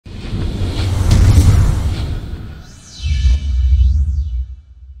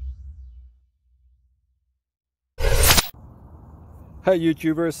Hey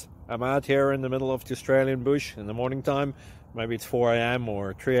YouTubers, I'm out here in the middle of the Australian bush in the morning time. Maybe it's 4 a.m.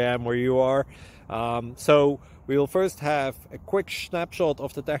 or 3 a.m. where you are. So we'll first have a quick snapshot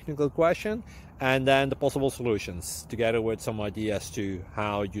of the technical question and then the possible solutions, together with some ideas to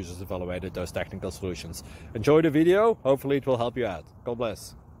how users evaluated those technical solutions. Enjoy the video, hopefully it will help you out. God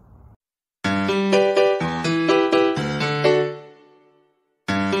bless.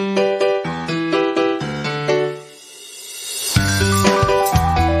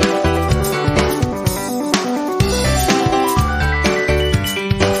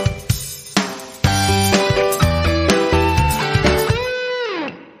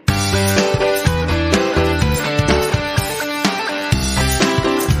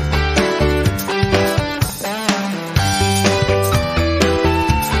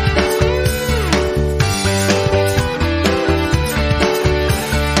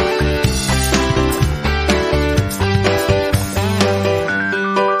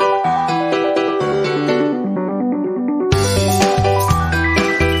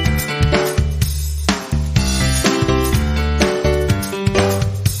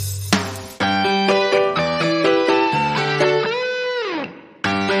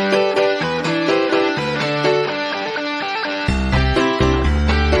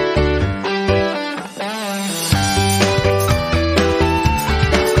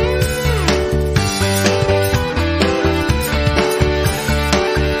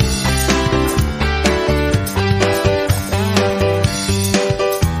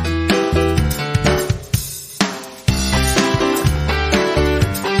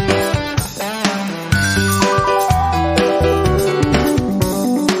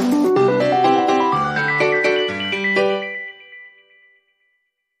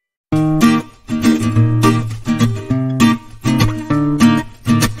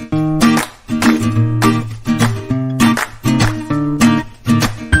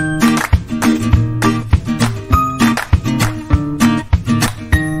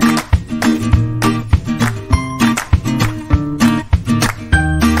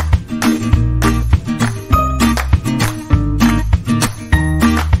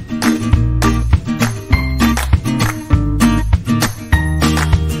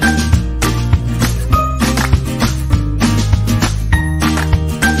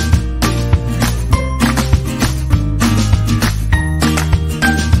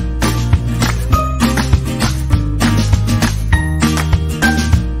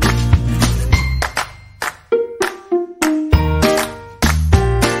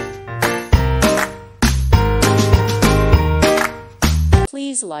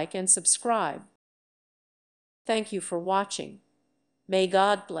 Please like and subscribe. Thank you for watching. May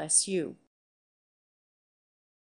God bless you.